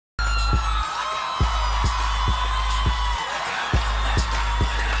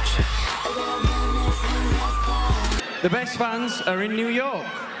The best fans are in New York.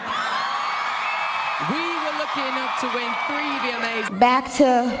 We were lucky enough to win 3 VMAs. Back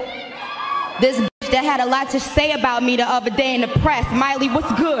to this bitch that had a lot to say about me the other day in the press. Miley,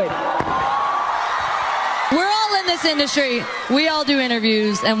 what's good? We're all in this industry. We all do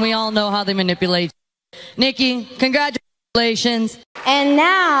interviews, and we all know how they manipulate. Nicki, congratulations. And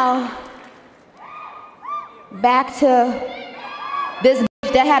now, back to this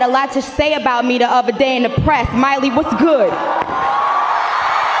bitch that had a lot to say about me the other day in the press. Miley, what's good?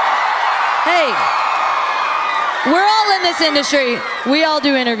 Hey, we're all in this industry. We all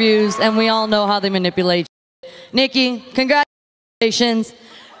do interviews, and we all know how they manipulate. Nicki, congratulations.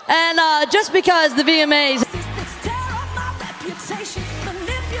 And just because the VMAs...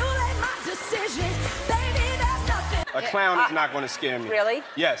 A clown is not going to scare me. Really?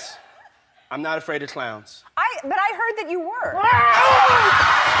 Yes. I'm not afraid of clowns. But I heard that you were.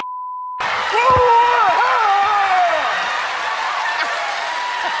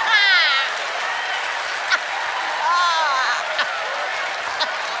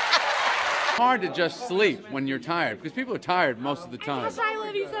 Hard to just sleep when you're tired, because people are tired most of the time. I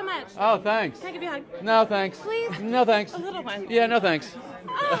love you so much. Oh, thanks. Can I give you a hug? No, thanks. Please? No, thanks. A little one. Yeah, no, thanks.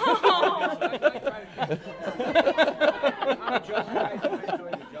 Oh.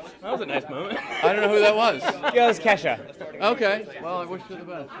 That was a nice moment. I don't know who that was. Yeah, it was Kesha. Okay. Well, I wish you the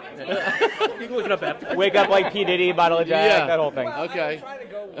best. You can look it up after. Wake up like P. Diddy, bottle of Jack, Yeah. that whole thing. Okay.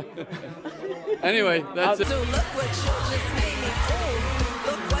 Anyway, that's it. So look what you just made me do.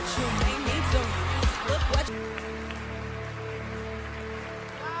 Look what you made me do. Look what you...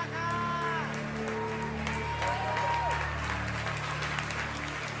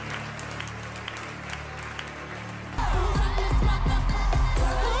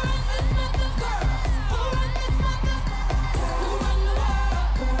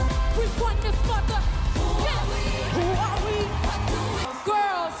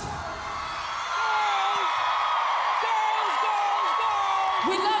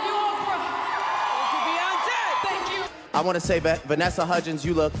 I want to say, Vanessa Hudgens,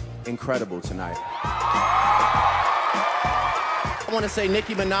 you look incredible tonight. I want to say,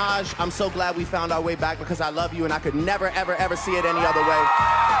 Nicki Minaj, I'm so glad we found our way back because I love you and I could never, ever, ever see it any other way.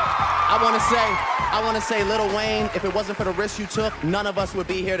 I want to say, Lil Wayne, if it wasn't for the risk you took, none of us would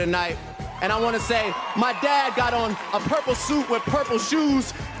be here tonight. And I want to say, my dad got on a purple suit with purple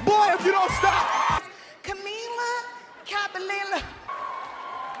shoes. Boy, if you don't stop.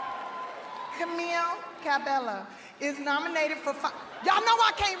 Camille Cabello is nominated for y'all know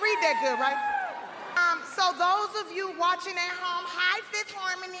I can't read that good, right? So those of you watching at home, hi Fifth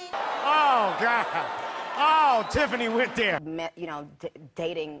Harmony. Oh God! Oh, Tiffany went there. You know,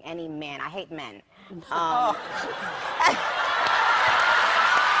 dating any man. I hate men.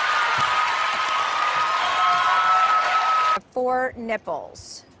 4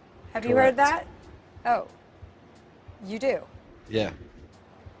 nipples. Have you heard that? Oh, you do? Yeah.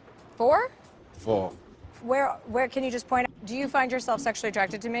 4? 4. Where can you just point out? Do you find yourself sexually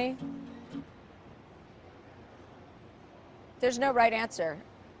attracted to me? There's no right answer.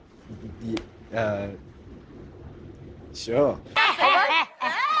 Sure. All right.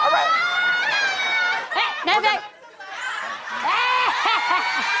 All right. Nothing.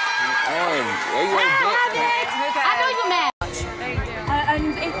 I know you mad.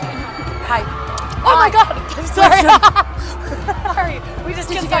 Hi. Oh my God. I'm sorry. Sorry. We just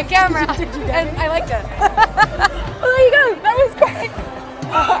kissed on camera. And I liked it. Well, there you go. That was great.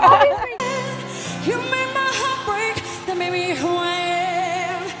 You made my heart break. That made me who I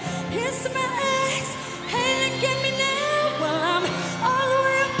am. Here's my ex. Hey, look at me now. Well, I'm all the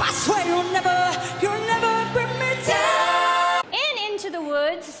way up. I swear you'll never bring me down. In Into the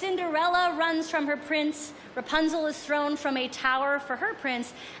Woods, Cinderella runs from her prince, Rapunzel is thrown from a tower for her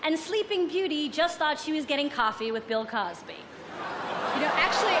prince, and Sleeping Beauty just thought she was getting coffee with Bill Cosby. You know,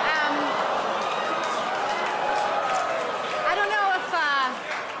 actually, I don't know if,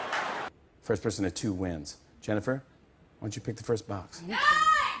 First person to 2 wins. Jennifer, why don't you pick the first box?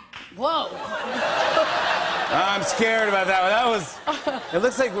 Whoa. I'm scared about that one. That was. It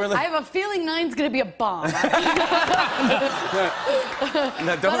looks like we're. I have a feeling 9's gonna be a bomb.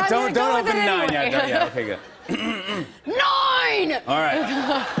 No, don't open 9 yet. Yeah, okay, good. 9! All right.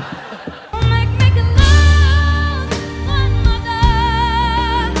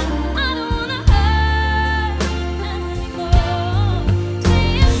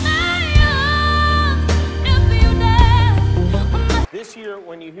 This year,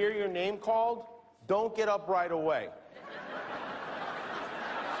 when you hear your name called, don't get up right away.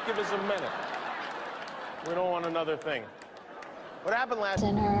 Give us a minute. We don't want another thing. What happened last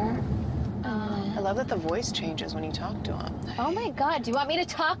dinner and I love that the voice changes when you talk to him. Oh my God, do you want me to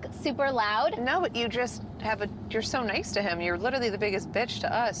talk super loud? No, but you just have you're so nice to him. You're literally the biggest bitch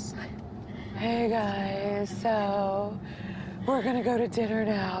to us. Hey guys, so we're gonna go to dinner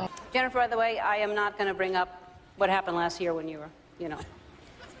now. Jennifer, by the way, I am not going to bring up what happened last year when you were, you know.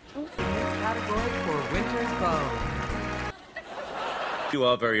 Category for Winter's Bow. You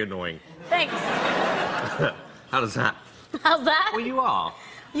are very annoying. Thanks. How does that? How's that? Well, you are.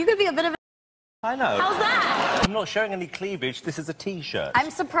 You could be a bit of a... I know. How's that? I'm not showing any cleavage. This is a T-shirt. I'm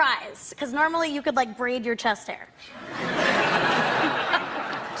surprised, because normally you could, like, braid your chest hair.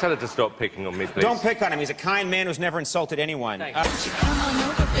 Tell her to stop picking on me, please. Don't pick on him. He's a kind man who's never insulted anyone. Come on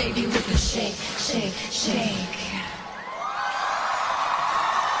over, baby, with the shake, shake, shake.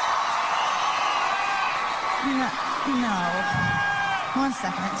 No. 1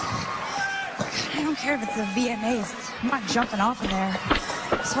 second. I don't care if it's the VMAs. I'm not jumping off of there.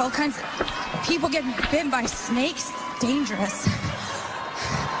 There's all kinds of people getting bitten by snakes. Dangerous.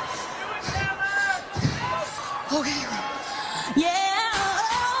 Okay. Yeah.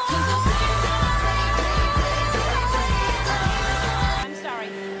 I'm sorry.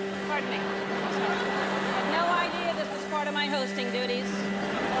 Pardon me. I'm sorry. I had no idea this was part of my hosting duties.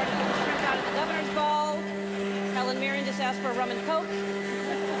 Ordered the shrimp out at the governor's ball. Helen Mirren just asked for a rum and coke.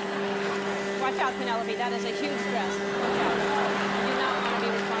 Watch out, Penelope. That is a huge dress. Watch out. I do not want to be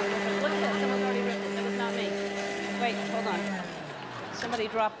responsible for it. Look at this. Someone's already ripped it. That was not me. Wait, hold on. Somebody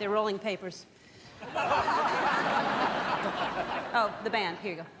dropped their rolling papers. Oh, the band.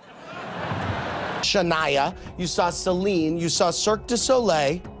 Here you go. Shania, you saw Celine, you saw Cirque du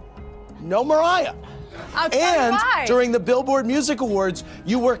Soleil, no Mariah. I'll tell you And why. during the Billboard Music Awards,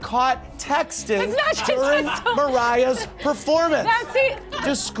 you were caught texting It's not just during so- Mariah's performance. That's it.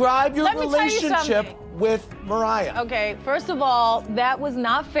 Describe your Let me tell you relationship something. with Mariah. Okay, first of all, that was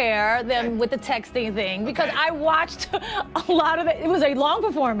not fair then with the texting thing because I watched a lot of it. It was a long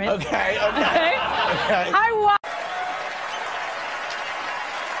performance. Okay. I watched.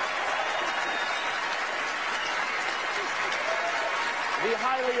 The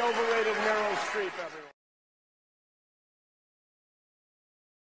highly overrated Meryl Streep, everyone.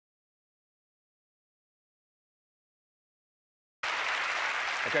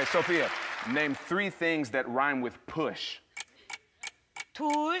 Okay, Sophia, name 3 things that rhyme with push.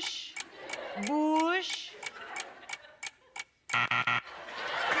 Tush. Bush.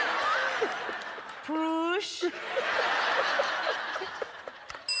 Push.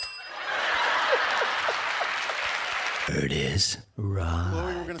 There it is. Right.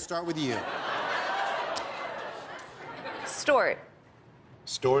 Chloe, we're going to start with you. Stort.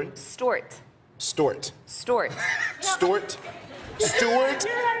 Story? Stort. Stort. Stort. Stort. Stewart.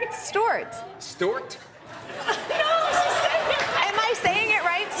 Stort. Stort. Am I saying it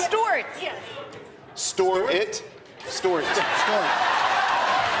right? Stort. Store it. Store it.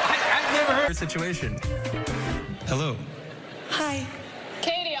 I've never heard situation. Hello. Hi.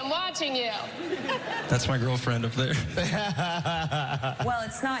 Katie, I'm watching you. That's my girlfriend up there. Well,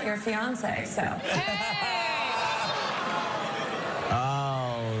 it's not your fiance, so.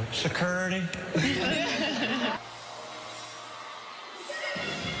 Oh, security.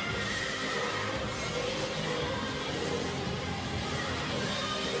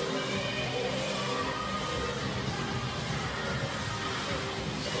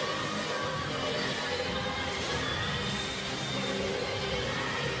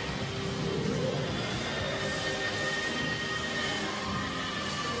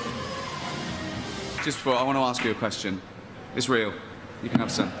 Just before, I want to ask you a question. It's real. You can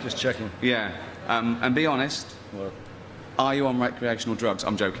have some. Just checking. Yeah. And be honest. What? Are you on recreational drugs?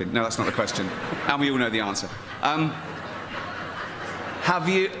 I'm joking. No, that's not the question. And we all know the answer. Have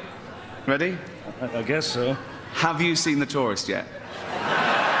you... Ready? I guess so. Have you seen The Tourist yet?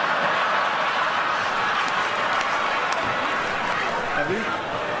 Have you?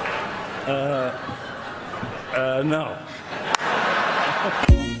 No.